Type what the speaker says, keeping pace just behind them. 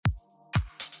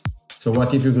So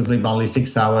what if you could sleep only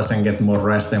 6 hours and get more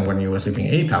rest than when you were sleeping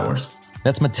 8 hours?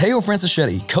 That's Matteo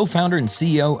Franceschetti, co-founder and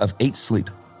CEO of 8 Sleep.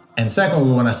 And second,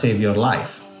 we want to save your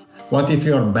life. What if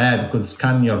your bed could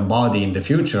scan your body in the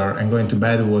future and going to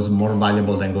bed was more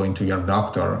valuable than going to your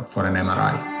doctor for an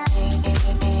MRI?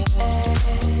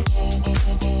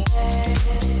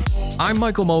 I'm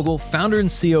Michael Mogul, founder and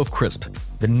CEO of Crisp,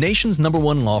 the nation's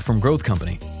 #1 law firm growth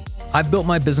company. I've built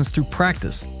my business through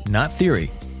practice, not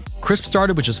theory. Crisp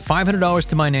started with just $500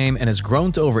 to my name and has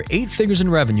grown to over 8 figures in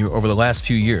revenue over the last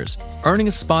few years, earning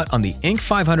a spot on the Inc.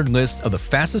 500 list of the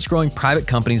fastest growing private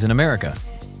companies in America.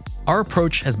 Our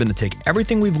approach has been to take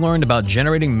everything we've learned about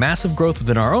generating massive growth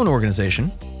within our own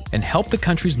organization and help the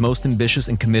country's most ambitious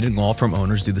and committed law firm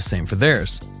owners do the same for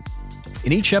theirs.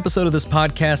 In each episode of this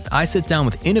podcast, I sit down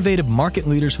with innovative market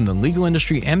leaders from the legal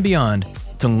industry and beyond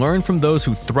to learn from those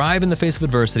who thrive in the face of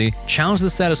adversity, challenge the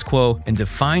status quo, and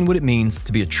define what it means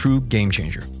to be a true game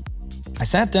changer. I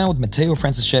sat down with Matteo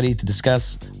Franceschetti to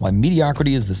discuss why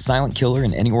mediocrity is the silent killer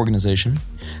in any organization,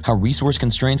 how resource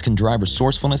constraints can drive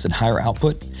resourcefulness and higher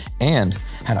output, and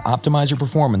how to optimize your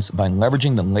performance by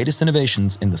leveraging the latest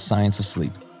innovations in the science of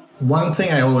sleep. One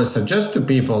thing I always suggest to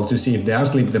people to see if they are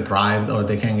sleep deprived or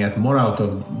they can get more out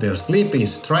of their sleep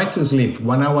is try to sleep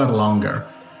 1 hour longer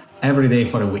every day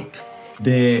for a week.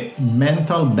 The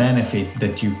mental benefit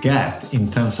that you get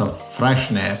in terms of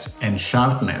freshness and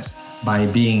sharpness by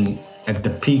being at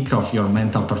the peak of your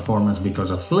mental performance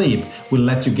because of sleep will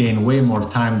let you gain way more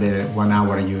time than 1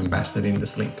 hour you invested in the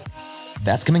sleep.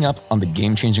 That's coming up on the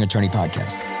Game Changing Attorney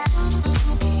podcast.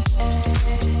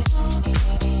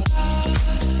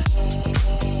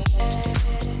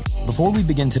 Before we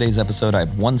begin today's episode, I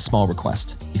have one small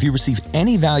request. If you receive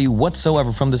any value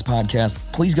whatsoever from this podcast,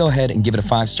 please go ahead and give it a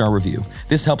 5-star review.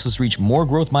 This helps us reach more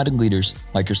growth-minded leaders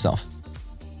like yourself.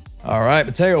 All right,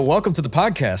 Matteo, welcome to the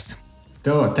podcast.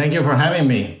 Thank you for having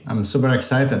me. I'm super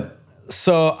excited.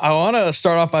 So I want to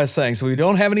start off by saying, we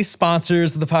don't have any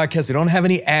sponsors of the podcast. We don't have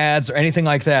any ads or anything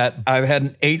like that. I've had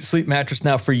an 8 Sleep mattress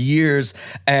now for years,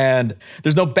 and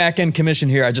there's no back-end commission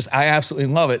here. I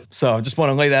absolutely love it. So I just want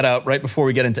to lay that out right before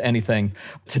we get into anything.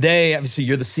 Today, obviously,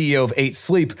 you're the CEO of 8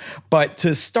 Sleep. But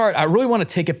to start, I really want to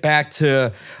take it back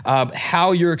to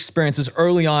how your experiences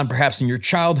early on, perhaps in your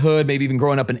childhood, maybe even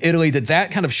growing up in Italy, did that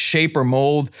kind of shape or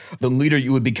mold the leader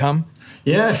you would become?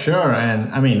 Yeah, sure.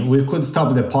 And I mean, we could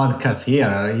stop the podcast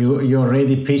here. You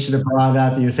already pitched the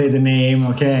product. You say the name.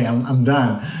 Okay, I'm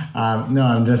done. No,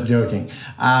 I'm just joking.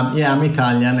 Yeah, I'm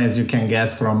Italian, as you can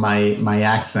guess from my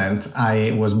accent.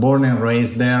 I was born and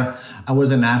raised there. I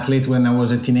was an athlete when I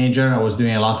was a teenager. I was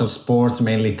doing a lot of sports,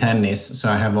 mainly tennis.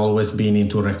 So I have always been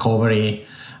into recovery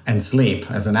and sleep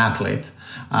as an athlete.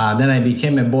 Then I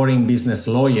became a boring business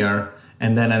lawyer,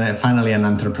 and then finally an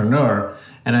entrepreneur.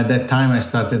 And at that time, I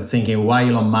started thinking why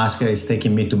Elon Musk is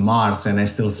taking me to Mars and I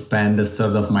still spend a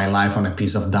third of my life on a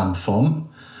piece of dumb foam,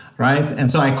 right?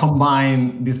 And so I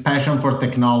combined this passion for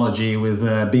technology with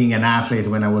being an athlete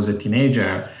when I was a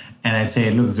teenager. And I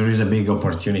say, look, there is a big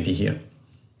opportunity here.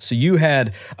 So you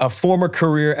had a former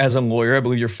career as a lawyer. I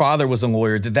believe your father was a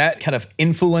lawyer. Did that kind of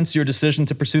influence your decision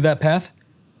to pursue that path?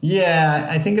 Yeah,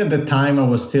 I think at the time I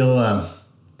was still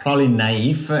probably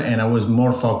naive and I was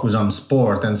more focused on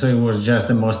sport. And so it was just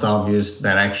the most obvious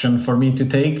direction for me to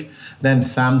take. Then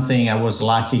something I was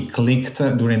lucky clicked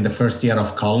during the first year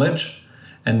of college.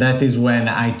 And that is when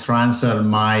I transferred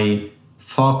my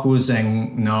focus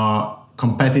and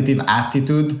competitive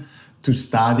attitude to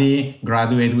study,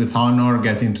 graduate with honor,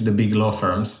 get into the big law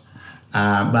firms.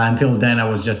 But until then, I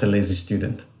was just a lazy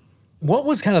student. What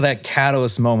was kind of that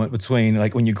catalyst moment between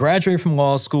like when you graduated from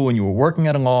law school and you were working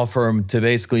at a law firm to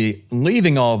basically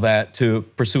leaving all that to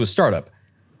pursue a startup?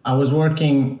 I was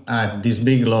working at this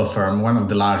big law firm, one of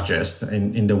the largest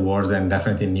in the world and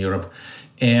definitely in Europe.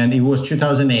 And it was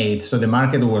 2008, so the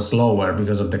market was lower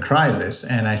because of the crisis.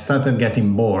 And I started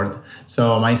getting bored.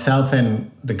 So myself and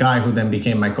the guy who then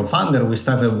became my co-founder, we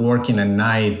started working at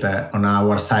night on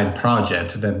our side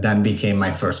project that then became my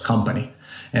first company.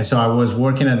 And so I was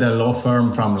working at the law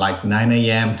firm from like 9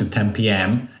 a.m. to 10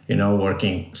 p.m.,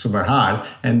 working super hard.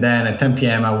 And then at 10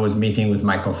 p.m., I was meeting with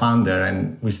my co-founder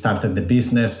and we started the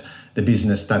business. The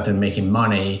business started making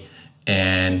money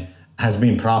and has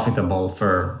been profitable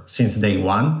since day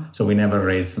one. So we never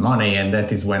raised money. And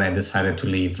that is when I decided to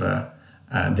leave the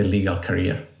legal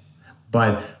career.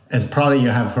 But as probably you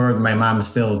have heard, my mom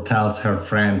still tells her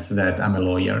friends that I'm a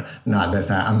lawyer, not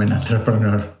that I'm an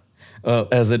entrepreneur.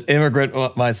 As an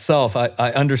immigrant myself, I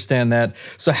understand that.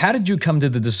 So how did you come to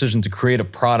the decision to create a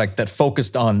product that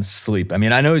focused on sleep? I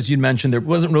mean, I know as you mentioned, there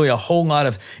wasn't really a whole lot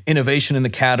of innovation in the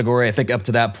category. I think up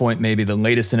to that point, maybe the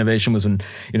latest innovation was when,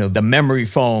 the memory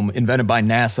foam invented by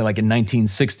NASA like in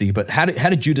 1960. But how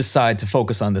did you decide to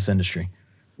focus on this industry?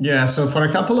 Yeah, so for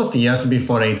a couple of years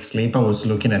before 8 Sleep, I was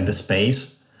looking at the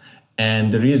space.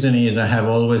 And the reason is I have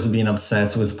always been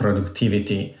obsessed with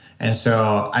productivity. And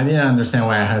so I didn't understand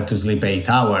why I had to sleep 8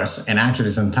 hours. And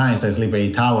actually, sometimes I sleep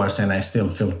 8 hours and I still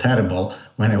feel terrible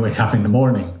when I wake up in the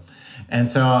morning. And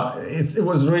so it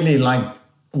was really like,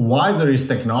 why there is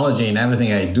technology in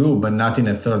everything I do, but not in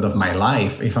a third of my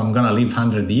life? If I'm going to live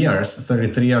 100 years,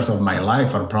 33 years of my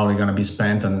life are probably going to be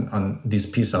spent on this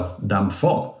piece of dumb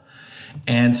foam.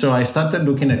 And so I started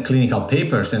looking at clinical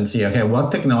papers and see, okay,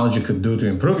 what technology could do to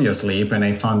improve your sleep? And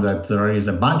I found that there is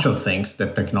a bunch of things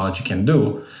that technology can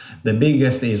do. The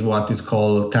biggest is what is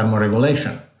called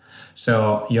thermoregulation.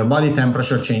 So your body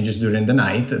temperature changes during the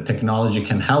night. Technology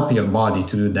can help your body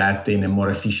to do that in a more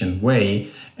efficient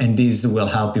way. And this will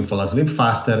help you fall asleep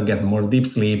faster, get more deep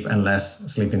sleep, and less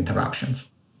sleep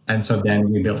interruptions. And so then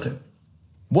we built it.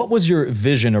 What was your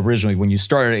vision originally when you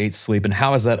started 8 Sleep, and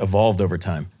how has that evolved over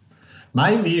time?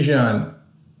 My vision,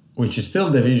 which is still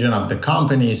the vision of the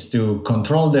company, is to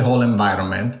control the whole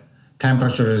environment.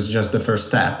 Temperature is just the first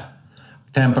step.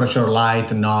 Temperature,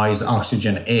 light, noise,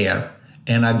 oxygen, air,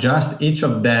 and adjust each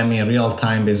of them in real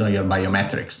time based on your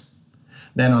biometrics.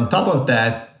 Then on top of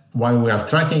that, while we are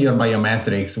tracking your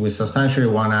biometrics, we substantially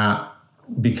want to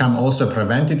become also a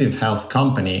preventative health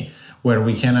company where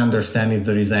we can understand if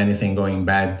there is anything going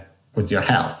bad with your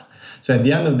health. So at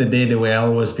the end of the day, the way I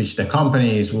always pitch the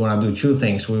company is we want to do 2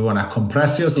 things. We want to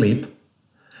compress your sleep.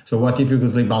 So what if you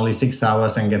could sleep only 6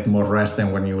 hours and get more rest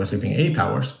than when you were sleeping 8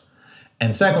 hours?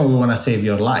 And second, we want to save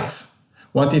your life.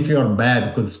 What if your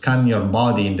bed could scan your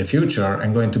body in the future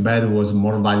and going to bed was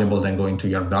more valuable than going to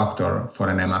your doctor for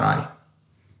an MRI?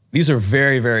 These are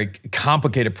very, very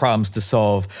complicated problems to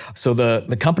solve. So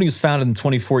the company was founded in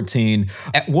 2014.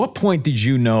 At what point did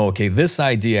you know, okay, this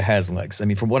idea has legs? I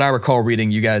mean, from what I recall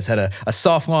reading, you guys had a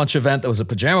soft launch event that was a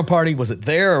pajama party. Was it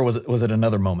there or was it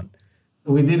another moment?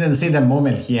 We didn't see the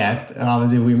moment yet.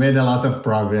 Obviously, we made a lot of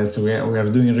progress. We are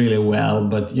doing really well.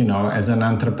 But, as an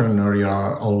entrepreneur,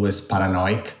 you're always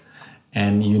paranoid.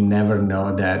 And you never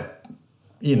know that,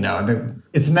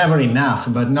 it's never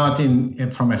enough, but not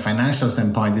from a financial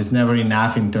standpoint, it's never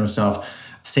enough in terms of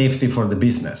safety for the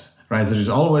business, right? There is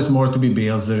always more to be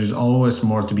built. There is always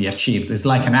more to be achieved. It's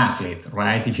like an athlete,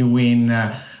 right? If you win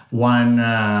one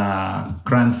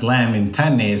Grand Slam in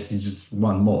tennis, you just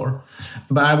want more.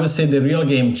 But I would say the real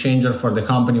game changer for the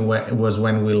company was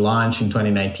when we launched in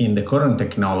 2019 the current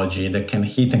technology that can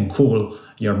heat and cool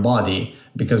your body,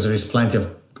 because there is plenty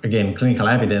of, again, clinical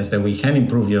evidence that we can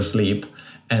improve your sleep.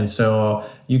 And so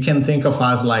you can think of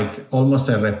us like almost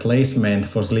a replacement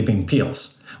for sleeping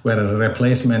pills. We're a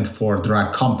replacement for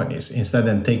drug companies. Instead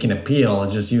of taking a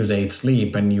pill, just use 8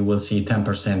 Sleep and you will see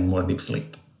 10% more deep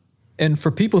sleep. And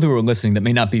for people who are listening that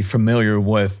may not be familiar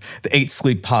with the 8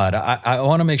 Sleep pod, I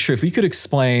want to make sure if you could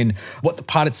explain what the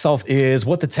pod itself is,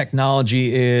 what the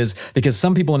technology is, because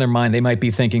some people in their mind, they might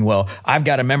be thinking, well, I've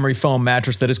got a memory foam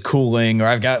mattress that is cooling, or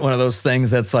I've got one of those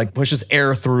things that's like pushes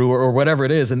air through or whatever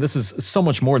it is. And this is so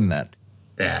much more than that.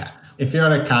 Yeah. If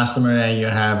you're a customer and you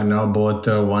have bought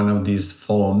one of these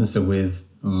foams with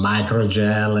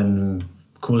microgel and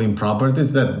cooling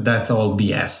properties, that's all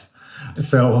BS.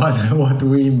 So what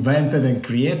we invented and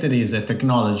created is a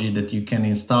technology that you can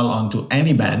install onto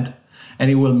any bed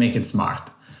and it will make it smart.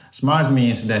 Smart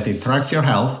means that it tracks your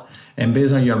health and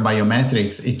based on your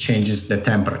biometrics, it changes the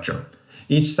temperature.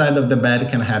 Each side of the bed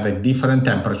can have a different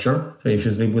temperature. So if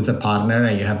you sleep with a partner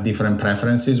and you have different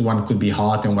preferences, one could be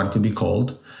hot and one could be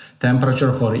cold.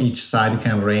 Temperature for each side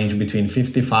can range between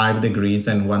 55 degrees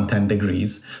and 110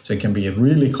 degrees. So it can be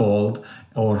really cold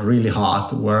or really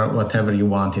hot, whatever you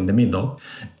want in the middle.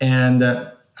 And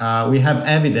we have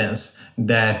evidence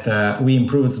that we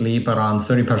improve sleep around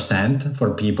 30%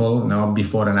 for people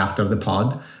before and after the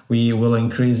pod. We will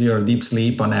increase your deep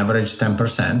sleep on average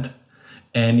 10%.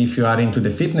 And if you are into the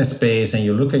fitness space and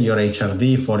you look at your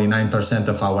HRV, 49%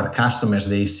 of our customers,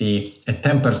 they see a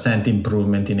 10%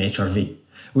 improvement in HRV,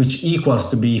 which equals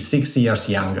to be 6 years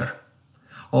younger.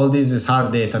 All this is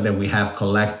hard data that we have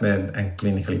collected and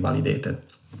clinically validated.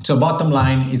 So bottom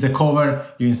line is a cover.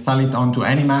 You install it onto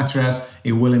any mattress.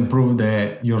 It will improve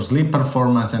your sleep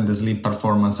performance and the sleep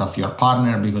performance of your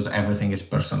partner because everything is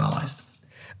personalized.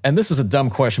 And this is a dumb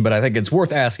question, but I think it's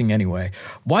worth asking anyway.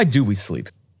 Why do we sleep?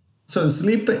 So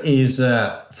sleep is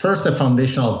first a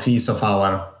foundational piece of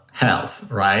our health,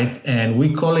 right? And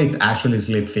we call it actually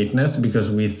sleep fitness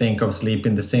because we think of sleep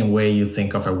in the same way you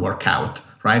think of a workout,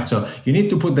 right? So you need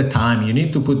to put the time, you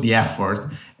need to put the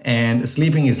effort, and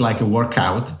sleeping is like a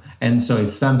workout. And so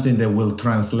it's something that will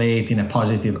translate in a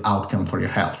positive outcome for your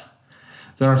health.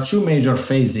 There are two major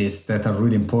phases that are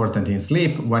really important in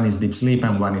sleep. One is deep sleep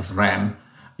and one is REM,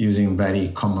 using very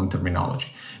common terminology.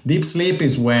 Deep sleep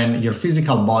is when your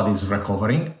physical body is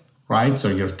recovering, right? So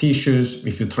your tissues,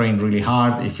 if you train really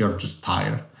hard, if you're just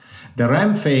tired. The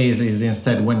REM phase is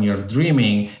instead when you're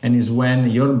dreaming and is when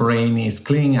your brain is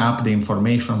cleaning up the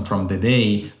information from the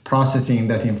day, processing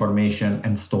that information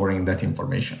and storing that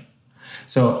information.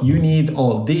 So you need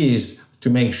all these to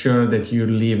make sure that you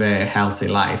live a healthy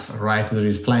life, right? There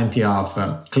is plenty of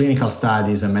clinical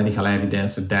studies and medical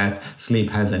evidence that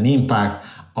sleep has an impact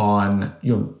on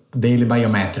your daily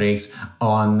biometrics,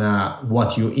 on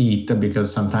what you eat,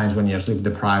 because sometimes when you're sleep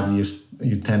deprived,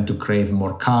 you tend to crave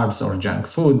more carbs or junk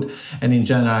food, and in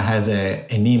general has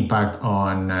an impact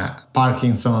on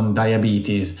Parkinson,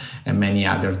 diabetes, and many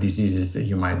other diseases that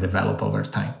you might develop over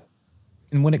time.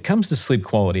 And when it comes to sleep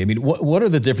quality, I mean, what are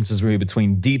the differences really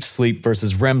between deep sleep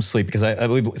versus REM sleep? Because I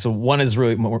believe, so one is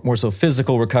really more so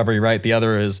physical recovery, right? The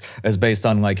other is based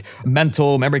on like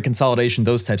mental, memory consolidation,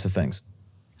 those types of things.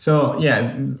 So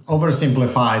yeah,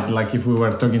 oversimplified, like if we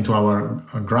were talking to our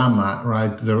grandma,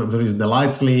 right? There is the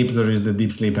light sleep, there is the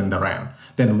deep sleep and the REM.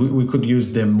 Then we could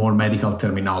use the more medical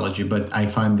terminology, but I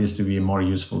find this to be more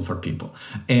useful for people.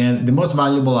 And the most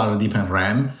valuable are deep and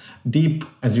REM. Deep,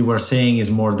 as you were saying,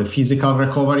 is more the physical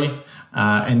recovery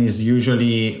and is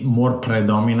usually more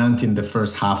predominant in the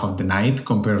first half of the night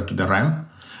compared to the REM.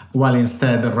 While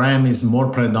instead the REM is more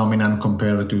predominant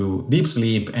compared to deep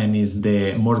sleep and is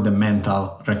the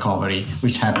mental recovery,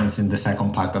 which happens in the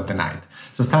second part of the night.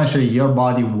 So essentially your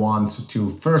body wants to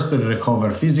first recover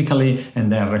physically and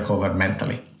then recover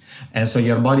mentally. And so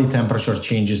your body temperature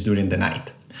changes during the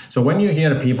night. So when you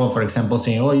hear people, for example,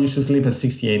 saying, oh, you should sleep at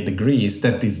 68 degrees,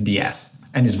 that is BS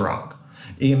and is wrong.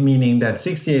 Meaning that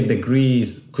 68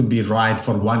 degrees could be right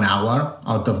for 1 hour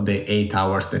out of the 8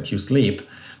 hours that you sleep.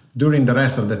 During the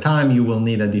rest of the time, you will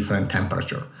need a different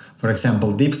temperature. For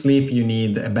example, deep sleep, you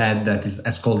need a bed that is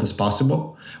as cold as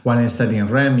possible, while instead in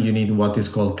REM, you need what is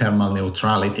called thermal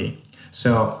neutrality.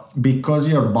 So because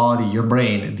your body, your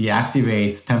brain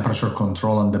deactivates temperature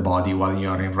control on the body while you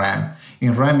are in REM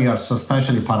you are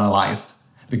substantially paralyzed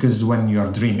because it's when you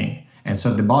are dreaming. And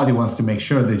so the body wants to make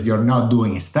sure that you're not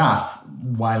doing stuff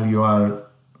while you are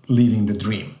living the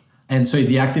dream. And so it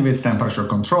deactivates temperature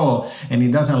control and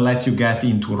it doesn't let you get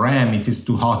into REM if it's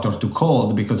too hot or too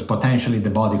cold because potentially the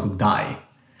body could die.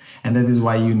 And that is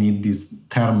why you need this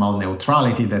thermal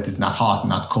neutrality that is not hot,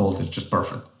 not cold, it's just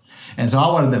perfect. And so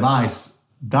our device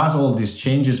does all these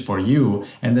changes for you,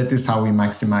 and that is how we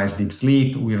maximize deep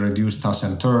sleep, we reduce toss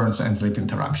and turns and sleep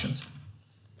interruptions.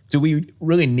 Do we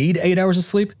really need 8 hours of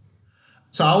sleep?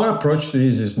 So our approach to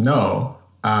this is no,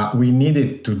 we need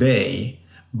it today,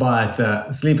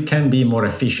 but sleep can be more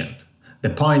efficient. The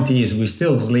point is we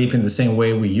still sleep in the same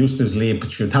way we used to sleep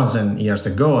 2,000 years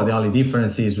ago. The only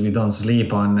difference is we don't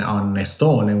sleep on a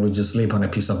stone and we just sleep on a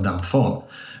piece of dumb foam.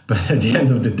 But at the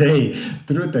end of the day,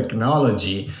 through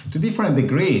technology, to different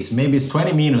degrees, maybe it's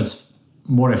 20 minutes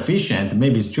more efficient,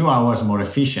 maybe it's 2 hours more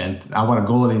efficient. Our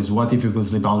goal is what if you could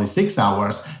sleep only 6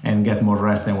 hours and get more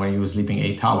rest than when you were sleeping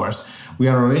 8 hours. We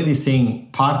are already seeing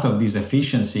part of this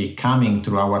efficiency coming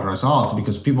through our results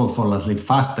because people fall asleep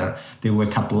faster, they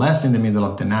wake up less in the middle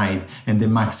of the night, and they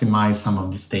maximize some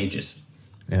of the stages.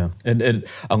 Yeah, and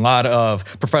a lot of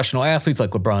professional athletes like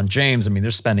LeBron James, I mean,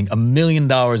 they're spending $1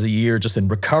 million a year just in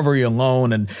recovery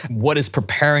alone and what is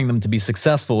preparing them to be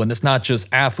successful. And it's not just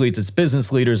athletes, it's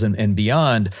business leaders and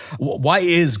beyond. Why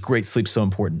is great sleep so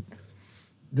important?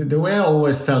 The way I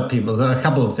always tell people, there are a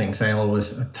couple of things I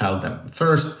always tell them.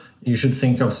 First, you should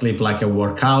think of sleep like a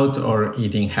workout or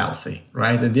eating healthy,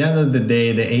 right? At the end of the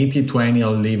day, the 80-20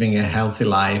 of living a healthy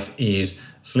life is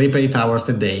sleep 8 hours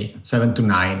a day, 7 to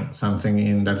 9, something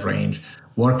in that range.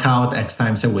 Work out X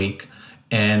times a week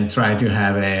and try to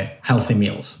have healthy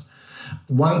meals.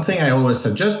 One thing I always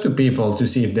suggest to people to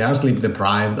see if they are sleep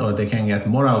deprived or they can get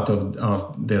more out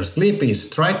of their sleep is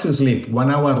try to sleep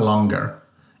 1 hour longer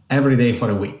every day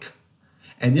for a week.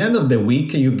 At the end of the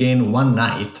week, you gain 1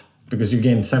 night because you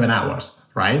gain 7 hours,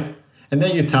 right? And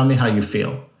then you tell me how you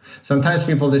feel. Sometimes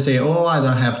people, they say, oh, I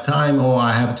don't have time, or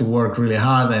I have to work really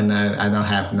hard and I don't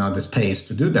have the space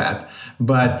to do that.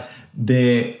 But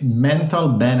the mental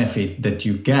benefit that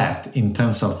you get in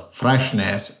terms of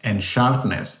freshness and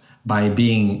sharpness by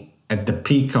being at the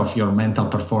peak of your mental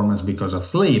performance because of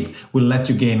sleep will let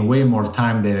you gain way more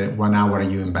time than 1 hour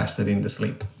you invested in the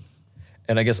sleep.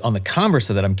 And I guess on the converse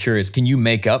of that, I'm curious, can you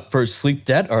make up for sleep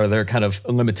debt, or are there kind of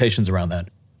limitations around that?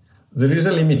 There is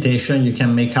a limitation. You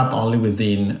can make up only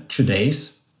within 2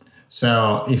 days.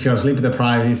 So if you're sleep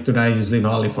deprived, if tonight you sleep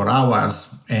only 4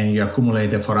 hours and you accumulate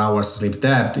the 4 hours sleep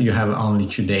debt, you have only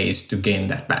 2 days to gain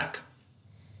that back.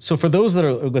 So for those that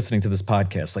are listening to this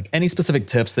podcast, like any specific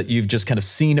tips that you've just kind of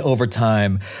seen over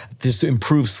time just to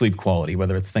improve sleep quality,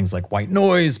 whether it's things like white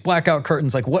noise, blackout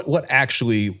curtains, like what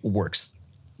actually works?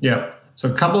 Yeah. So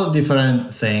a couple of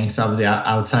different things of the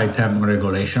outside thermal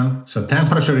regulation. So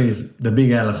temperature is the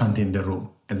big elephant in the room,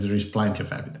 as there is plenty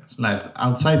of evidence. Like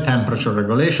outside temperature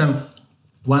regulation,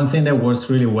 one thing that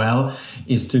works really well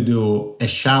is to do a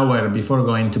shower before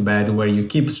going to bed where you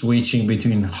keep switching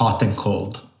between hot and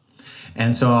cold.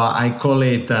 And so I call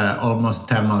it almost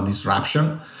thermal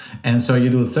disruption. And so you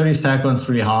do 30 seconds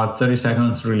really hot, 30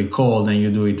 seconds really cold, and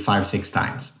you do it 5-6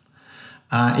 times.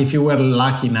 If you were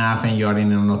lucky enough and you're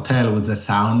in an hotel with a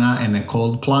sauna and a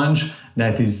cold plunge,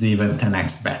 that is even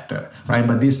 10x better, right?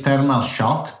 But this thermal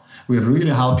shock will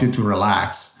really help you to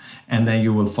relax, and then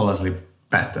you will fall asleep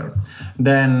better.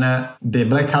 Then the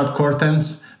blackout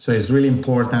curtains. So it's really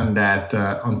important that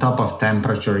on top of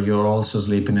temperature, you're also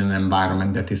sleeping in an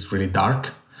environment that is really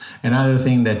dark. Another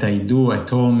thing that I do at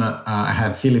home, I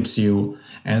have Philips Hue,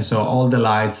 and so all the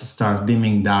lights start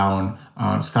dimming down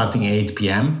starting 8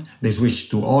 p.m. They switch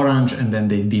to orange and then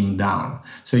they dim down.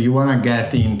 So you want to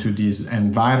get into this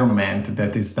environment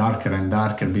that is darker and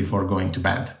darker before going to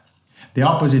bed. The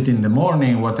opposite in the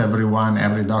morning, what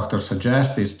every doctor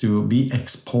suggests is to be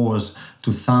exposed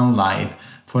to sunlight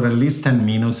for at least 10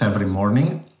 minutes every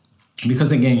morning.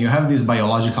 Because again, you have this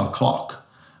biological clock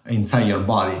inside your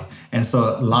body. And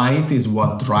so light is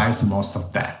what drives most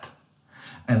of that.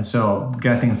 And so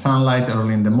getting sunlight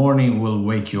early in the morning will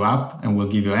wake you up and will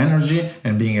give you energy.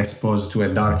 And being exposed to a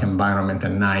dark environment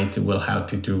at night will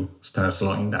help you to start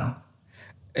slowing down.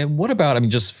 And what about,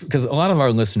 just because a lot of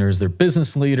our listeners, they're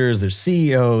business leaders, they're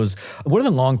CEOs. What are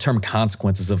the long-term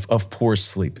consequences of poor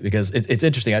sleep? Because it's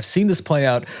interesting. I've seen this play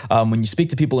out when you speak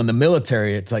to people in the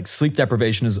military. It's like sleep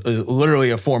deprivation is literally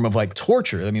a form of like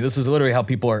torture. This is literally how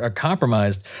people are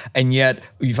compromised. And yet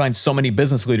you find so many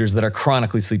business leaders that are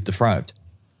chronically sleep deprived.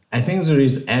 I think there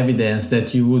is evidence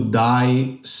that you would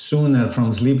die sooner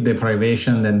from sleep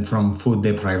deprivation than from food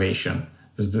deprivation.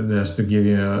 Just to give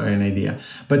you an idea.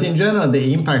 But in general,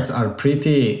 the impacts are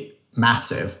pretty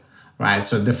massive, right?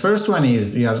 So the first one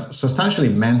is you are substantially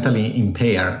mentally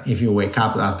impaired if you wake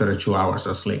up after 2 hours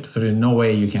of sleep. So there's no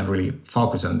way you can really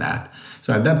focus on that.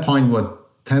 So at that point,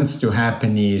 what tends to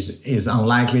happen is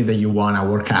unlikely that you want to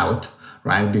work out,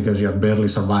 right? Because you're barely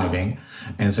surviving.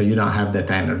 And so you don't have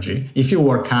that energy. If you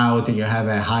work out, you have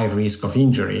a high risk of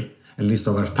injury, at least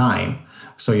over time.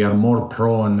 So you're more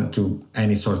prone to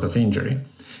any sort of injury.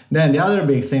 Then the other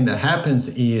big thing that happens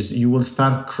is you will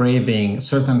start craving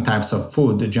certain types of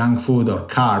food, junk food or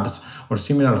carbs or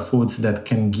similar foods that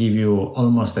can give you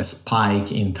almost a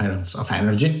spike in terms of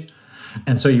energy.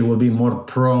 And so you will be more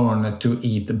prone to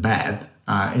eat bad.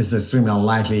 It's extremely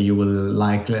unlikely you will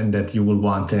that you will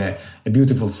want a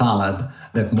beautiful salad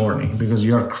that morning because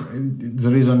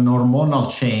there is a hormonal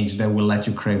change that will let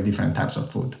you crave different types of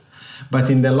food. But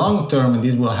in the long term,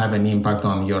 this will have an impact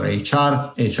on your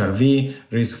HRV,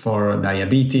 risk for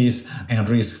diabetes, and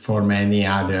risk for many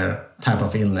other type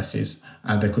of illnesses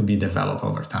that could be developed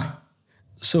over time.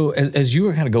 So as you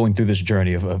were kind of going through this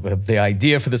journey of the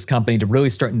idea for this company to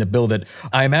really starting to build it,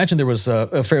 I imagine there was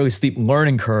a fairly steep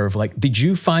learning curve. Like, did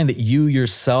you find that you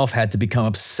yourself had to become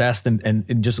obsessed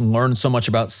and just learn so much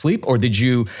about sleep? Or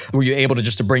were you able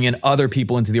to bring in other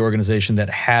people into the organization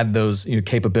that had those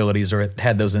capabilities or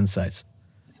had those insights?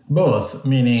 Both,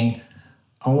 meaning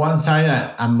on one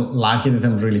side, I'm lucky that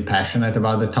I'm really passionate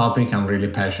about the topic. I'm really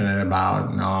passionate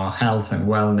about health and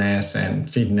wellness and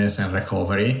fitness and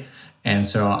recovery. And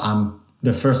so I'm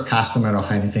the first customer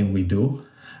of anything we do,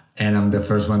 and I'm the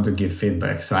first one to give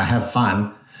feedback. So I have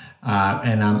fun,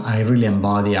 and I really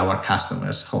embody our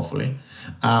customers, hopefully.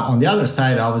 On the other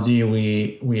side, obviously,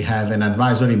 we have an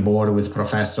advisory board with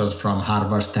professors from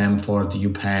Harvard, Stanford,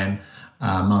 UPenn,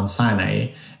 Mount Sinai,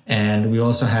 and we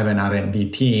also have an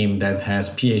R&D team that has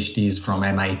PhDs from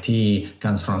MIT,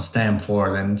 comes from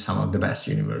Stanford, and some of the best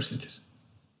universities.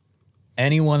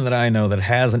 Anyone that I know that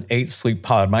has an 8 sleep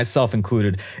pod, myself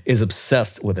included, is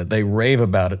obsessed with it. They rave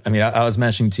about it. I was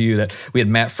mentioning to you that we had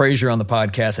Matt Frazier on the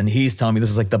podcast, and he's telling me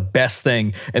this is like the best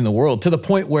thing in the world, to the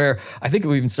point where I think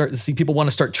we even start to see people want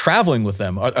to start traveling with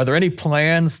them. Are there any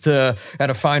plans to kind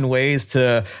of find ways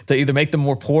to either make them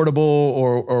more portable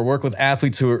or work with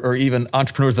athletes or even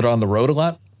entrepreneurs that are on the road a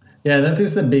lot? Yeah, that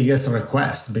is the biggest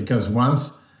request, because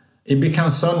once It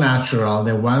becomes so natural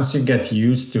that once you get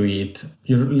used to it,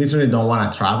 you literally don't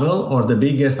want to travel. Or the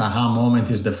biggest aha moment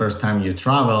is the first time you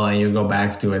travel and you go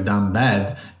back to a dumb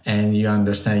bed and you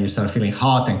understand you start feeling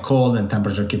hot and cold and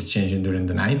temperature keeps changing during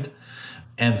the night.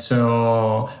 And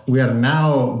so we are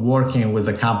now working with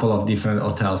a couple of different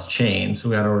hotels chains.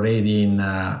 We are already in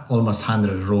almost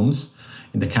 100 rooms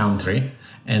in the country.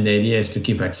 And the idea is to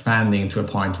keep expanding to a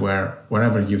point where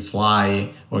wherever you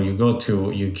fly or you go to,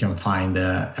 you can find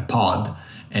a pod,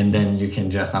 and then you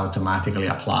can just automatically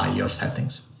apply your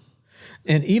settings.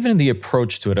 And even in the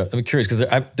approach to it, I'm curious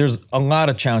because there's a lot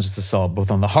of challenges to solve, both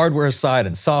on the hardware side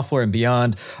and software and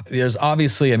beyond. There's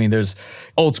obviously, there's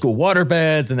old school water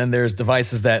beds, and then there's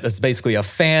devices that is basically a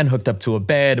fan hooked up to a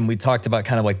bed. And we talked about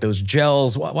kind of like those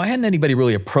gels. Why hadn't anybody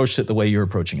really approached it the way you're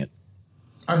approaching it?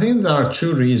 I think there are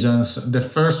two reasons. The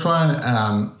first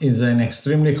one is an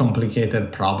extremely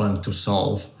complicated problem to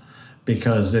solve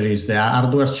because there is the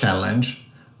hardware challenge,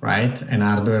 right? And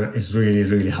hardware is really,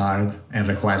 really hard and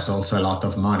requires also a lot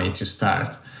of money to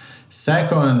start.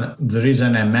 Second, there is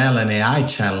an ML and AI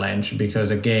challenge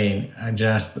because, again,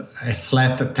 just a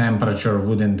flat temperature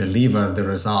wouldn't deliver the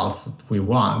results that we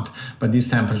want, but this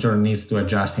temperature needs to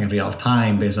adjust in real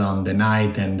time based on the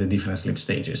night and the different sleep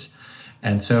stages.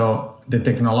 And so the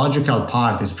technological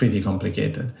part is pretty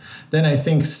complicated. Then I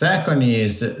think second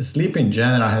is sleep in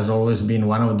general has always been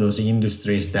one of those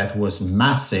industries that was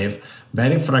massive,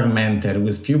 very fragmented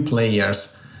with few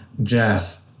players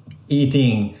just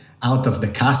eating out of the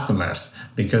customers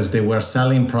because they were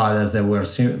selling products that were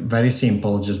very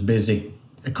simple, just basic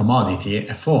a commodity,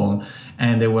 a foam,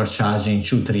 and they were charging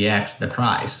 2-3x the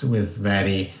price with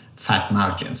very fat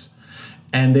margins.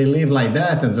 And they live like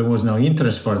that, and there was no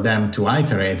interest for them to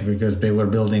iterate because they were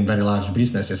building very large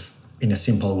businesses in a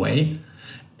simple way.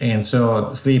 And so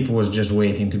sleep was just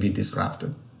waiting to be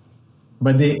disrupted.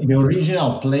 But the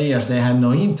original players, they had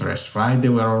no interest, right? They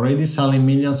were already selling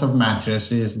millions of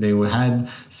mattresses. They had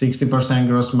 60%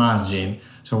 gross margin.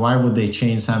 So why would they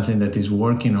change something that is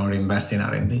working or invest in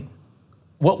R&D?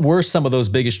 What were some of those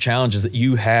biggest challenges that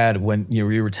you had when you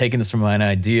were taking this from an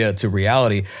idea to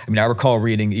reality? I recall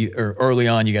reading early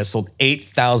on, you guys sold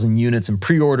 8,000 units in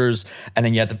pre-orders, and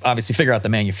then you had to obviously figure out the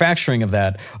manufacturing of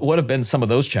that. What have been some of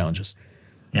those challenges?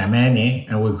 Yeah, many,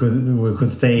 and we could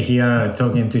stay here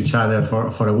talking to each other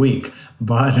for a week.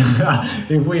 But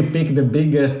if we pick the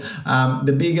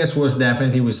biggest was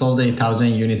definitely we sold 8,000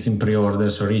 units in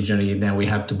pre-orders originally. Then we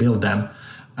had to build them.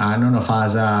 None of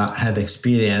us had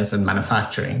experience in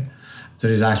manufacturing. So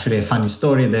there's actually a funny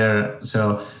story there.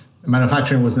 So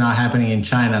manufacturing was not happening in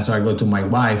China. So I go to my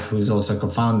wife, who is also a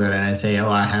co-founder, and I say,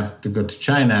 I have to go to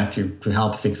China to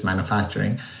help fix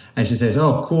manufacturing. And she says,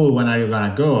 cool, when are you going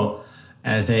to go?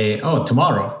 And I say,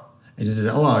 tomorrow. And she says,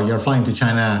 you're flying to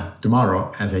China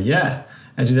tomorrow. And I say, yeah.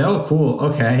 And she said, cool,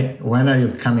 okay. When are you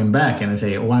coming back? And I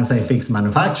say, once I fix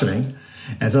manufacturing.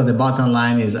 And so the bottom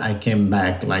line is I came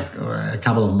back like a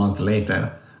couple of months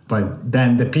later. But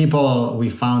then the people we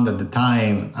found at the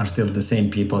time are still the same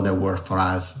people that work for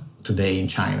us today in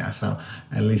China. So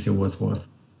at least it was worth.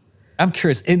 I'm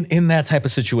curious, in that type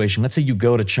of situation, let's say you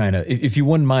go to China, if you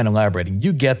wouldn't mind elaborating,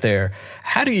 you get there,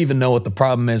 how do you even know what the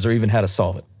problem is or even how to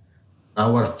solve it?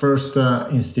 Our first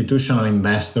institutional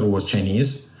investor was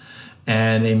Chinese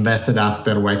and invested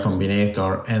after Y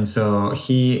Combinator. And so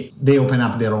they opened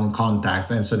up their own contacts.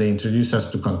 And so they introduced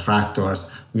us to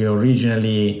contractors. We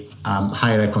originally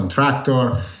hired a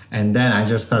contractor, and then I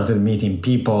just started meeting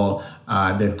people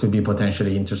that could be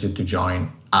potentially interested to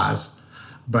join us.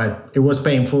 But it was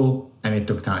painful and it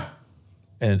took time.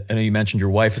 And I know you mentioned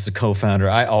your wife is a co-founder.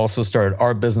 I also started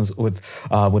our business with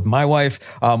my wife.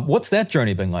 What's that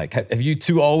journey been like? Have you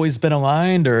two always been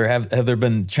aligned, or have there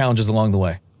been challenges along the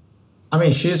way?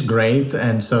 She's great.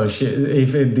 And so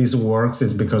if this works,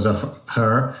 it's because of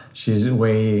her. She's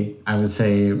way, I would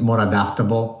say, more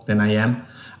adaptable than I am.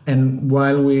 And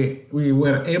while we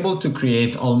were able to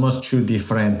create almost two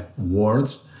different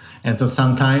worlds, and so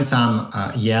sometimes I'm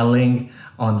yelling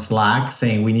on Slack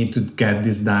saying we need to get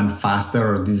this done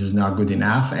faster or this is not good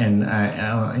enough. And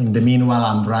in the meanwhile,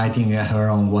 I'm writing her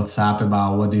on WhatsApp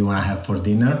about what do you want to have for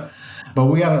dinner. But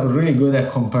we are really good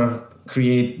at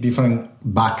create different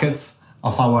buckets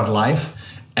of our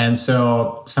life. And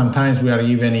so sometimes we are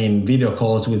even in video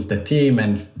calls with the team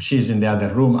and she's in the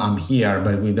other room, I'm here,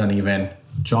 but we don't even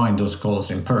join those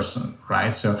calls in person,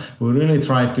 right? So we really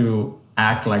try to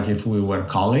act like if we were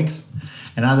colleagues.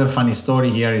 Another funny story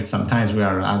here is sometimes we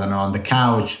are, on the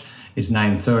couch, it's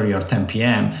 9:30 or 10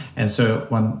 p.m. And so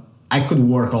when I could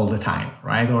work all the time,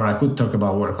 right? Or I could talk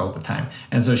about work all the time.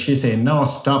 And so she said, no,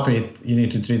 stop it. You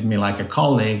need to treat me like a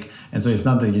colleague. And so it's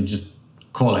not that you just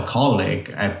call a colleague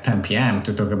at 10 p.m.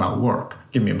 to talk about work.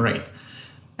 Give me a break.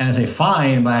 And I say,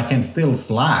 fine, but I can still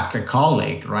Slack a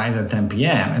colleague, right, at 10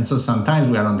 p.m. And so sometimes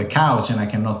we are on the couch and I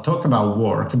cannot talk about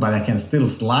work, but I can still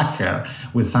Slack her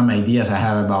with some ideas I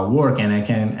have about work, and I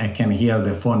can hear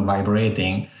the phone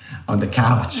vibrating on the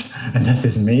couch, and that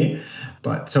is me.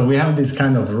 But so we have these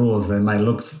kind of rules that might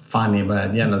look funny, but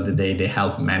at the end of the day, they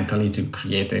help mentally to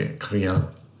create a clear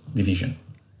division.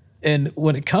 And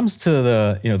when it comes to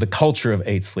the culture of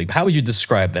 8 Sleep, how would you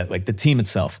describe that, like the team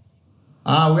itself?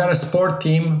 We are a sport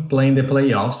team playing the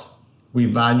playoffs. We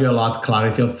value a lot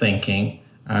clarity of thinking.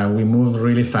 We move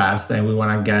really fast, and we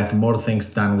want to get more things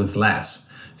done with less.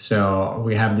 So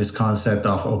we have this concept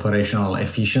of operational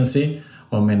efficiency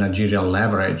or managerial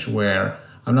leverage, where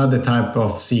I'm not the type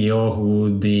of CEO who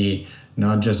would be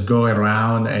not just go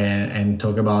around and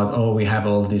talk about, oh, we have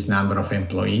all this number of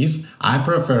employees. I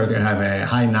prefer to have a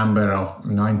high number of,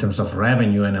 in terms of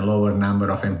revenue, and a lower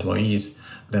number of employees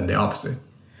than the opposite.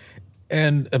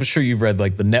 And I'm sure you've read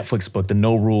like the Netflix book, the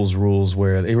No Rules Rules,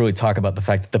 where they really talk about the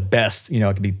fact that the best, it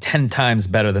can be 10 times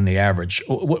better than the average.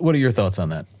 What are your thoughts on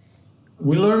that?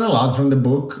 We learn a lot from the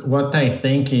book. What I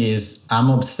think is I'm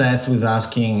obsessed with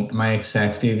asking my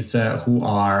executives who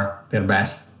are their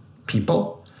best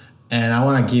people. And I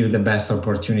want to give the best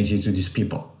opportunity to these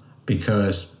people,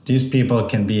 because these people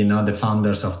can be not the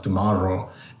founders of tomorrow.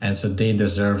 And so they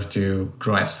deserve to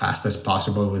grow as fast as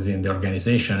possible within the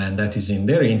organization. And that is in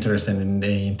their interest and in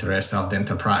the interest of the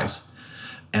enterprise.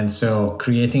 And so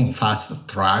creating fast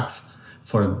tracks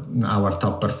for our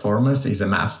top performers is a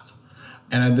must.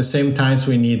 And at the same time,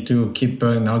 we need to keep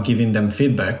giving them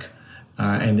feedback.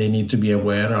 And they need to be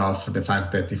aware of the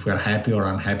fact that if we are happy or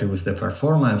unhappy with the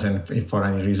performance, and if for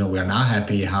any reason we are not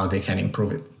happy, how they can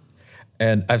improve it.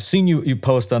 And I've seen you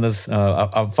post on this.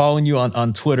 I'm following you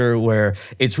on Twitter, where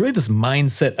it's really this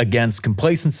mindset against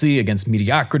complacency, against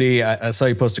mediocrity. I saw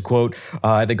you post a quote.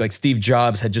 I think like Steve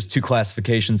Jobs had just 2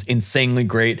 classifications: insanely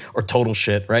great or total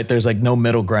shit, right? There's like no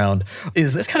middle ground.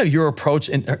 Is this kind of your approach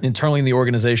internally in the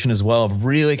organization as well, of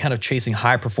really kind of chasing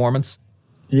high performance?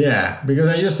 Yeah, because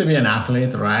I used to be an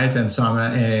athlete, right? And so I'm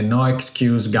a no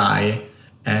excuse guy,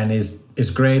 and is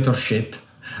great or shit.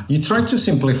 You try to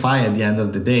simplify at the end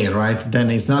of the day, right? Then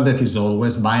it's not that it's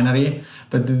always binary,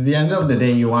 but at the end of the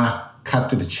day, you want to cut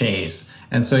to the chase.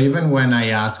 And so even when I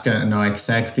ask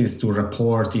executives to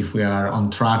report if we are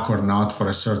on track or not for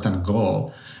a certain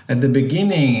goal, at the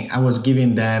beginning, I was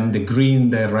giving them the green,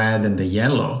 the red, and the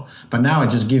yellow. But now I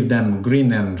just give them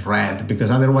green and red,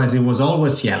 because otherwise it was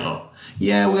always yellow.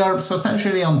 Yeah, we are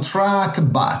substantially on track,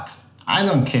 but I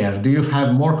don't care. Do you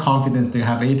have more confidence? Do you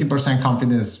have 80%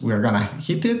 confidence we're going to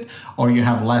hit it? Or you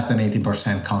have less than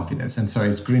 80% confidence? And so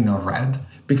it's green or red.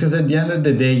 Because at the end of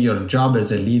the day, your job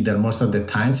as a leader, most of the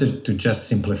times, is to just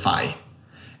simplify.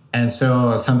 And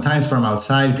so sometimes from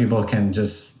outside, people can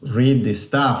just read this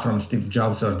stuff from Steve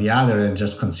Jobs or the other and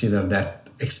just consider that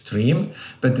extreme.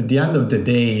 But at the end of the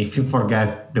day, if you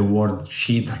forget the word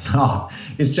shit or not,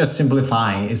 it's just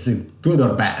simplifying. Is it good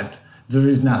or bad? There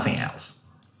is nothing else.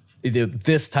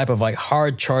 This type of like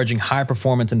hard charging, high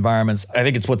performance environments, I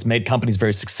think it's what's made companies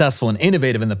very successful and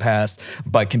innovative in the past,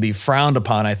 but can be frowned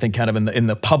upon, I think, kind of in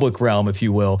the public realm, if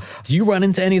you will. Do you run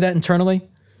into any of that internally?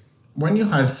 When you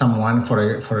hire someone for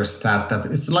a startup,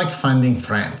 it's like finding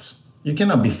friends. You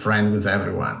cannot be friends with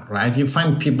everyone, right? You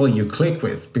find people you click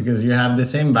with because you have the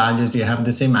same values, you have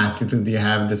the same attitude, you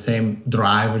have the same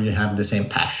drive, or you have the same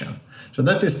passion. So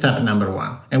that is step number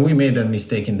 1. And we made that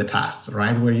mistake in the past,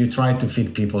 right? Where you try to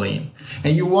fit people in.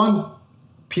 And you want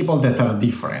people that are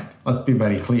different. Let's be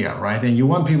very clear, right? And you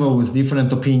want people with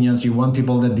different opinions. You want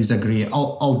people that disagree,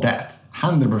 all that,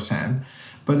 100%.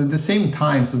 But at the same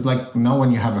time, it's like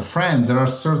when you have a friend, there are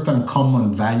certain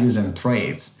common values and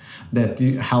traits that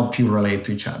help you relate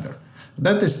to each other.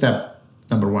 That is step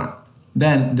number 1.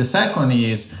 Then the second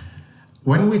is,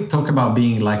 when we talk about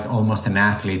being like almost an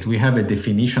athlete, we have a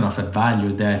definition of a value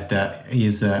that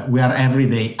is we are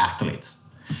everyday athletes.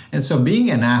 And so being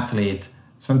an athlete,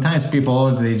 sometimes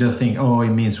people, they just think, oh,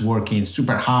 it means working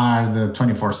super hard,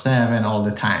 24/7, all the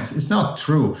time. It's not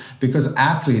true, because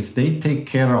athletes, they take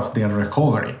care of their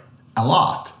recovery a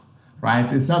lot,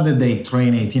 right? It's not that they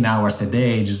train 18 hours a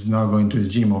day, just not going to the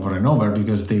gym over and over,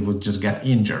 because they would just get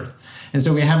injured. And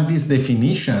so we have this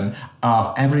definition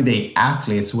of everyday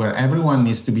athletes where everyone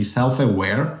needs to be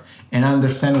self-aware and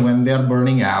understand when they're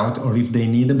burning out, or if they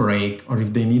need a break, or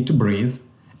if they need to breathe,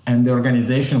 and the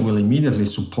organization will immediately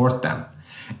support them.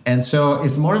 And so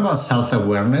it's more about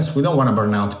self-awareness. We don't want to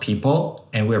burn out people,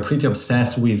 and we're pretty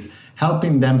obsessed with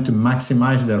helping them to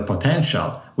maximize their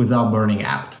potential without burning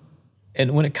out.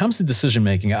 And when it comes to decision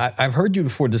making, I've heard you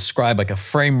before describe like a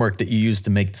framework that you use to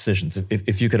make decisions.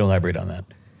 If you could elaborate on that.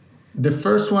 The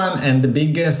first one and the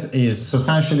biggest is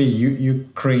substantially you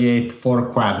create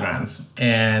 4 quadrants.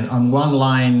 And on one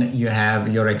line, you have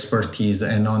your expertise.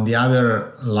 And on the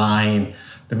other line,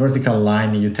 the vertical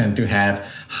line, you tend to have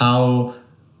how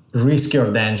risky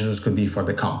or dangerous could be for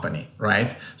the company,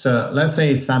 right? So let's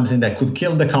say it's something that could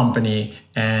kill the company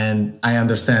and I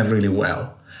understand really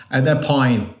well. At that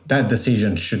point, that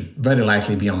decision should very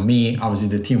likely be on me. Obviously,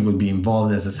 the team would be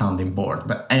involved as a sounding board,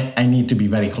 but I need to be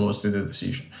very close to the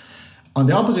decision. On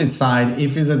the opposite side,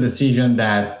 if it's a decision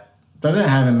that doesn't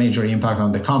have a major impact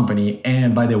on the company,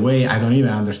 and by the way, I don't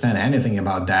even understand anything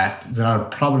about that, there are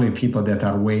probably people that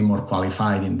are way more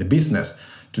qualified in the business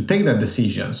to take that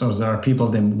decision. So there are people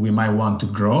that we might want to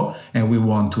grow and we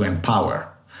want to empower.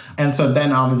 And so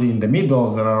then obviously in the middle,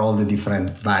 there are all the different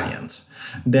variants.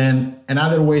 Then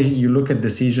another way you look at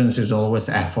decisions is always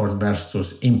effort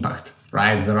versus impact.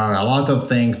 Right? There are a lot of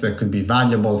things that could be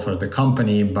valuable for the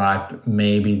company, but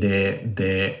maybe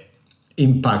the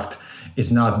impact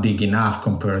is not big enough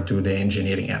compared to the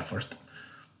engineering effort.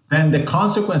 And the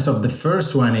consequence of the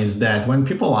first one is that when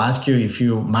people ask you if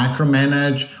you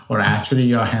micromanage or actually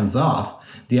you're hands off,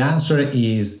 the answer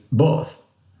is both.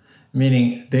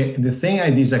 Meaning the thing I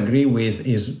disagree with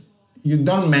is you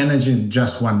don't manage it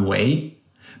just one way,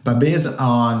 but based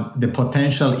on the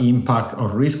potential impact or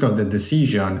risk of the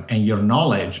decision and your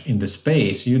knowledge in the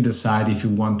space, you decide if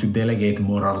you want to delegate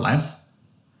more or less.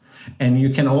 And you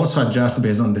can also adjust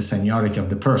based on the seniority of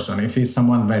the person. If it's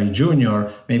someone very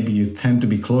junior, maybe you tend to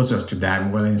be closer to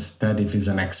them. Well, instead, if it's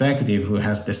an executive who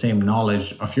has the same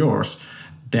knowledge of yours,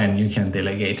 then you can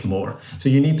delegate more. So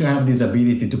you need to have this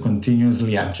ability to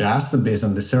continuously adjust based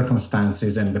on the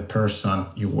circumstances and the person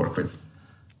you work with.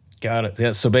 Got it.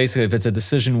 Yeah. So basically, if it's a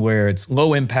decision where it's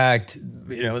low impact,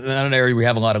 not an area where you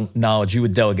have a lot of knowledge, you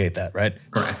would delegate that, right?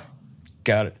 Correct.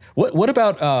 Got it. What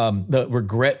about the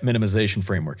regret minimization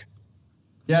framework?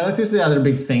 Yeah, that is the other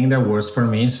big thing that works for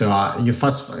me. So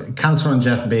it comes from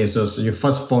Jeff Bezos. You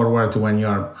fast forward to when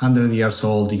you're 100 years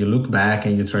old, you look back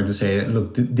and you try to say,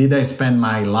 look, did I spend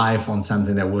my life on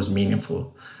something that was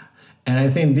meaningful? And I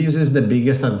think this is the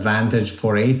biggest advantage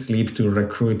for 8 Sleep to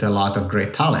recruit a lot of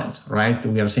great talents, right?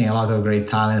 We are seeing a lot of great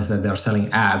talents that they're selling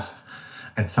ads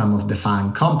at some of the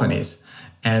fun companies.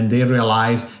 And they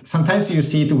realize, sometimes you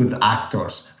see it with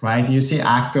actors, right? You see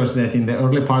actors that in the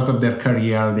early part of their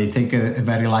career, they take a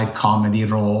very light comedy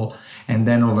role. And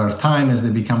then over time, as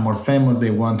they become more famous, they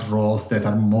want roles that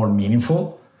are more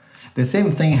meaningful. The same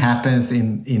thing happens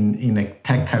in a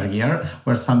tech career,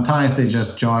 where sometimes they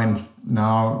just join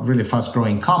really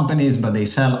fast-growing companies, but they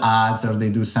sell ads or they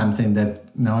do something that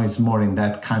is more in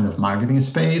that kind of marketing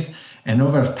space. And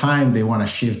over time, they want to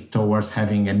shift towards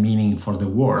having a meaning for the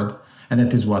world. And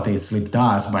that is what 8 Sleep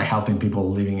does by helping people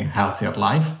living a healthier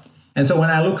life. And so when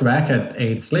I look back at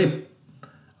 8 Sleep,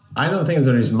 I don't think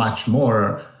there is much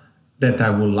more that I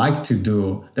would like to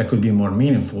do that could be more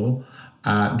meaningful.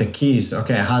 The key is,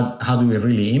 how do we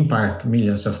really impact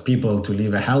millions of people to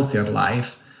live a healthier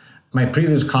life? My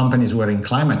previous companies were in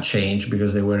climate change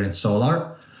because they were in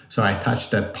solar. So I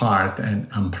touched that part and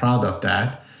I'm proud of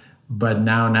that. But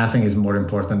now nothing is more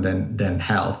important than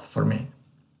health for me.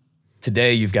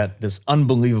 Today, you've got this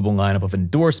unbelievable lineup of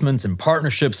endorsements and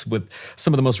partnerships with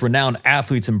some of the most renowned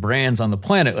athletes and brands on the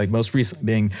planet, like most recent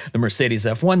being the Mercedes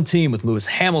F1 team with Lewis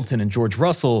Hamilton and George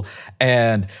Russell.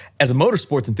 And as a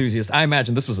motorsports enthusiast, I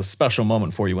imagine this was a special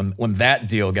moment for you when that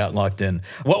deal got locked in.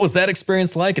 What was that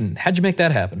experience like, and how'd you make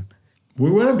that happen? We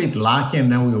were a bit lucky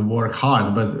and then we worked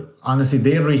hard, but honestly,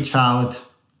 they reached out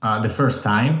the first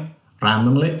time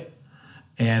randomly.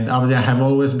 And obviously, I have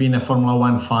always been a Formula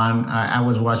One fan. I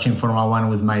was watching Formula One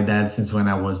with my dad since when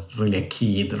I was really a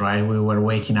kid, right? We were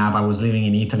waking up. I was living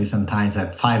in Italy sometimes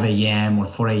at 5 a.m. or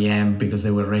 4 a.m. because they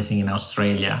were racing in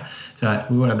Australia. So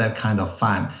we were that kind of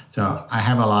fan. So I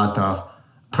have a lot of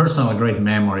personal great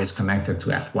memories connected to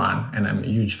F1, and I'm a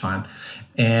huge fan.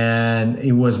 And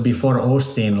it was before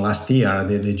Austin last year,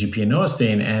 the GP in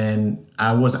Austin. And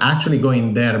I was actually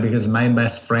going there because my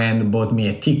best friend bought me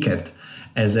a ticket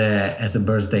as a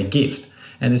birthday gift.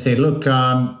 And they say, look,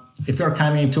 if you're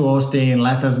coming to Austin,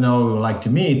 let us know, we would like to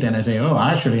meet. And I say, oh,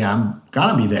 actually, I'm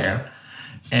gonna be there.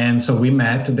 And so we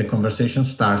met, the conversation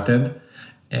started,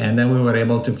 and then we were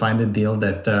able to find a deal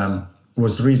that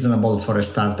was reasonable for a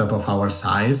startup of our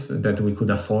size that we could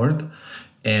afford.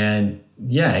 And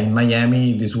yeah, in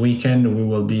Miami this weekend, we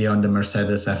will be on the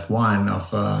Mercedes F1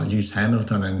 of Lewis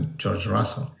Hamilton and George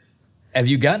Russell. Have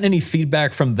you gotten any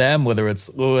feedback from them, whether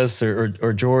it's Lewis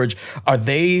or George? Are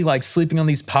they like sleeping on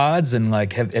these pods? And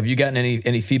like, have you gotten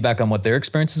any feedback on what their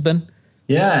experience has been?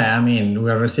 Yeah, I mean,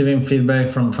 we're receiving feedback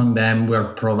from them.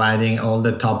 We're providing all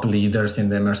the top leaders in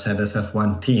the Mercedes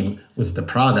F1 team with the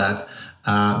product.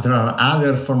 There are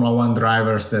other Formula One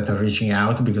drivers that are reaching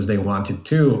out because they want it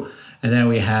too. And then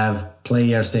we have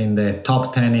players in the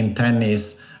top 10 in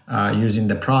tennis using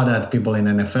the product, people in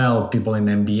NFL, people in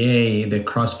NBA, the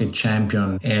CrossFit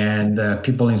champion, and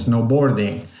people in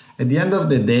snowboarding. At the end of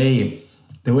the day,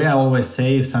 the way I always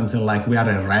say is something like we are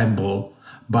a Red Bull,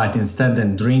 but instead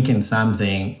than drinking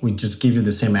something, we just give you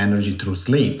the same energy through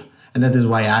sleep. And that is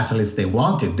why athletes, they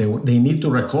want it. They need to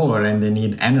recover and they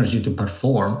need energy to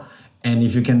perform. And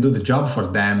if you can do the job for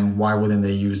them, why wouldn't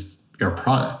they use your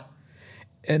product?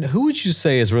 And who would you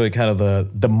say is really kind of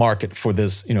the market for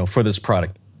this, for this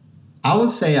product? I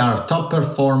would say our top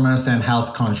performers and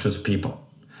health conscious people.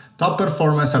 Top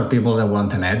performers are people that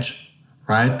want an edge,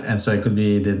 right? And so it could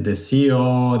be the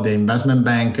CEO, the investment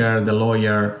banker, the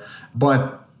lawyer,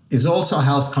 but it's also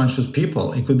health conscious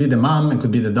people. It could be the mom, it could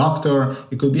be the doctor,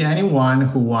 it could be anyone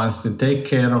who wants to take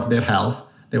care of their health.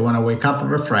 They want to wake up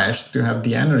refreshed, to have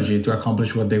the energy to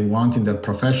accomplish what they want in their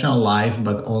professional life,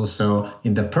 but also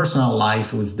in their personal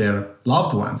life with their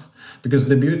loved ones. Because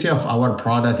the beauty of our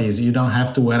product is you don't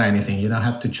have to wear anything, you don't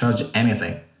have to charge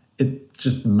anything. It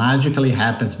just magically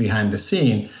happens behind the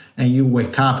scene and you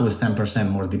wake up with 10%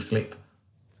 more deep sleep.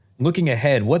 Looking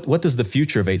ahead, what does the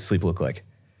future of 8 Sleep look like?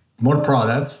 More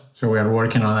products. So we are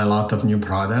working on a lot of new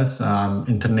products,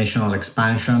 international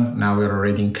expansion. Now we're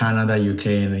already in Canada, UK,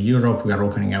 and Europe. We are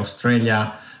opening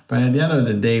Australia. But at the end of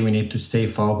the day, we need to stay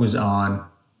focused on,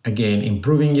 again,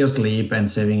 improving your sleep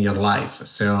and saving your life.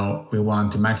 So we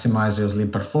want to maximize your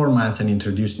sleep performance and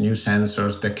introduce new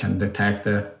sensors that can detect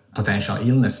potential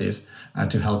illnesses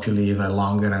to help you live a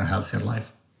longer and healthier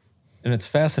life. And it's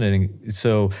fascinating.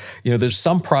 So, there's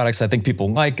some products I think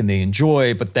people like and they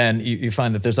enjoy, but then you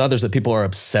find that there's others that people are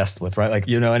obsessed with, right? Like,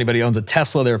 anybody owns a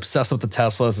Tesla, they're obsessed with the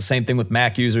Tesla. It's the same thing with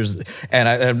Mac users. And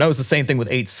I know it's the same thing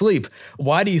with 8 Sleep.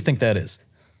 Why do you think that is?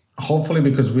 Hopefully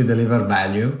because we deliver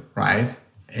value, right?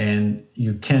 And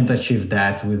you can't achieve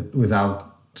that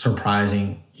without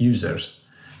surprising users.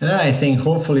 And then I think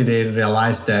hopefully they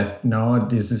realize that, no,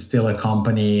 this is still a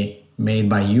company made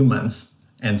by humans.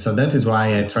 And so that is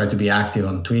why I try to be active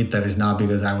on Twitter. It's not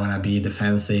because I want to be the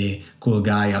fancy, cool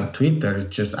guy on Twitter.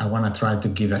 It's just I want to try to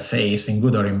give a face, in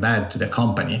good or in bad, to the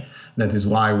company. That is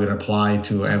why we reply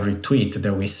to every tweet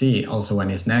that we see, also when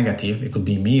it's negative. It could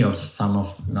be me or some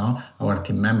of our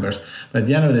team members. But at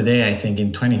the end of the day, I think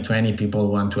in 2020,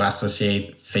 people want to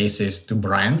associate faces to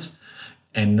brands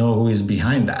and know who is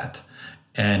behind that.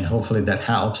 And hopefully that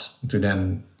helps to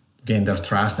then gain their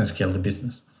trust and scale the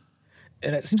business.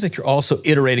 And it seems like you're also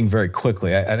iterating very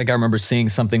quickly. I think I remember seeing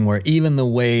something where even the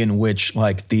way in which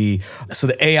the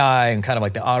AI and kind of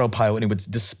like the autopilot, it would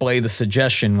display the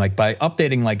suggestion, like by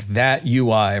updating like that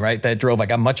UI, right? That drove like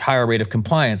a much higher rate of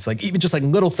compliance, like even just like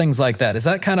little things like that. Is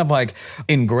that kind of like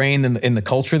ingrained in the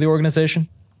culture of the organization?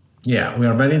 Yeah, we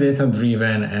are very data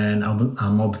driven and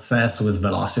I'm obsessed with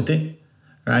velocity.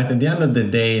 Right? At the end of the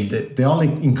day, the only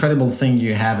incredible thing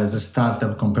you have as a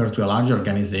startup compared to a large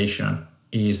organization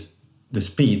is the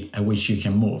speed at which you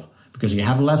can move, because you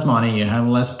have less money, you have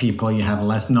less people, you have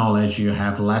less knowledge, you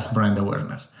have less brand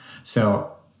awareness.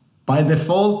 So by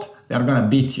default, they're going to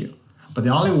beat you. But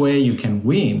the only way you can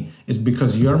win is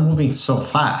because you're moving so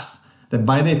fast that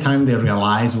by the time they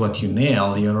realize what you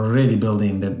nailed, you're already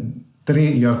building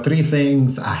your three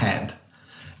things ahead.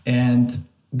 And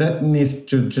that needs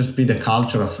to just be the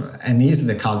culture of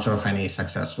any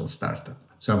successful startup.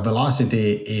 So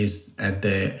velocity is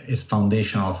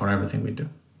foundational for everything we do.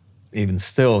 Even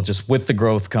still, just with the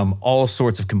growth come all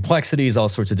sorts of complexities, all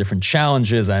sorts of different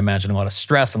challenges. I imagine a lot of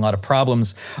stress, a lot of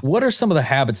problems. What are some of the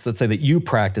habits, let's say, that you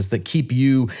practice that keep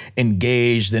you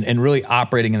engaged and really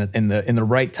operating in the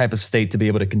right type of state to be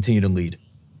able to continue to lead?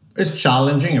 It's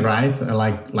challenging, right?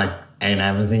 Like in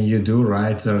everything you do,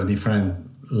 right? There are different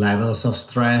levels of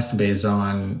stress based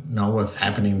on what's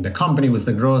happening in the company with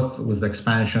the growth, with the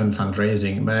expansion,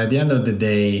 fundraising. But at the end of the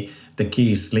day, the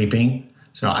key is sleeping.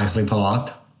 So I sleep a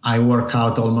lot. I work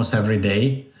out almost every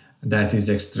day. That is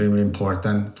extremely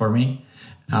important for me.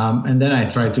 And then I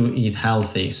try to eat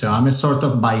healthy. So I'm a sort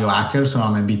of biohacker, so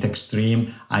I'm a bit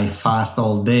extreme. I fast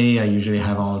all day. I usually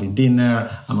have only dinner.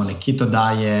 I'm on a keto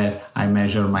diet. I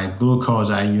measure my glucose.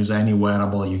 I use any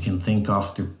wearable you can think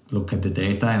of to look at the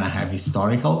data, and I have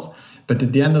historicals. But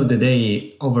at the end of the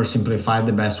day, oversimplified,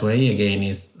 the best way, again,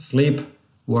 is sleep,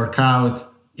 work out,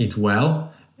 eat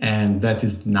well. And that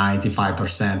is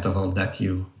 95% of all that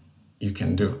you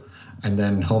can do. And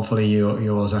then hopefully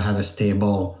you also have a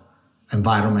stable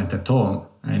environment at home,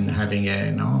 and having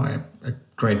a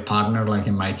great partner, like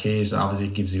in my case, obviously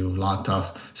it gives you a lot of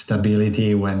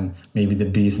stability when maybe the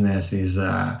business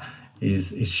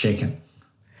is shaken.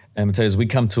 And Matteo, as we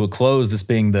come to a close, this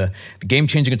being the Game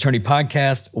Changing Attorney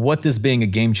podcast, what does being a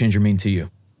game changer mean to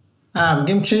you?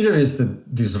 Game changer is the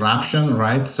disruption,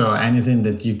 right? So anything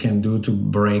that you can do to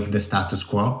break the status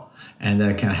quo. And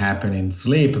that can happen in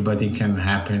sleep, but it can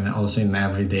happen also in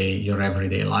your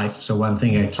everyday life. So one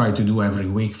thing I try to do every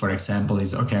week, for example,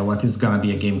 is, okay, what is going to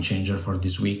be a game changer for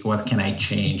this week? What can I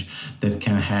change that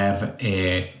can have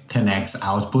a 10x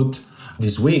output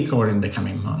this week or in the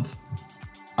coming month?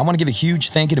 I want to give a huge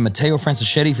thank you to Matteo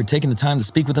Franceschetti for taking the time to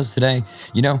speak with us today.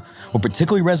 You know, what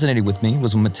particularly resonated with me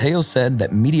was when Matteo said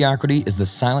that mediocrity is the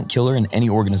silent killer in any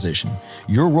organization.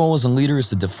 Your role as a leader is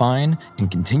to define and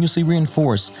continuously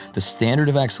reinforce the standard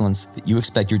of excellence that you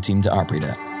expect your team to operate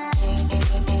at.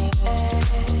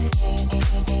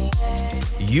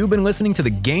 You've been listening to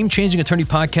the Game Changing Attorney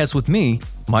podcast with me,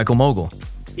 Michael Mogul.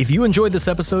 If you enjoyed this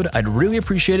episode, I'd really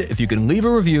appreciate it if you can leave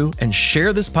a review and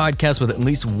share this podcast with at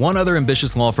least one other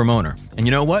ambitious law firm owner. And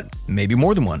you know what? Maybe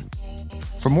more than one.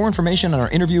 For more information on our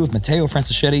interview with Matteo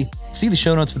Franceschetti, see the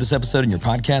show notes for this episode in your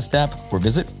podcast app or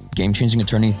visit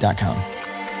GameChangingAttorney.com.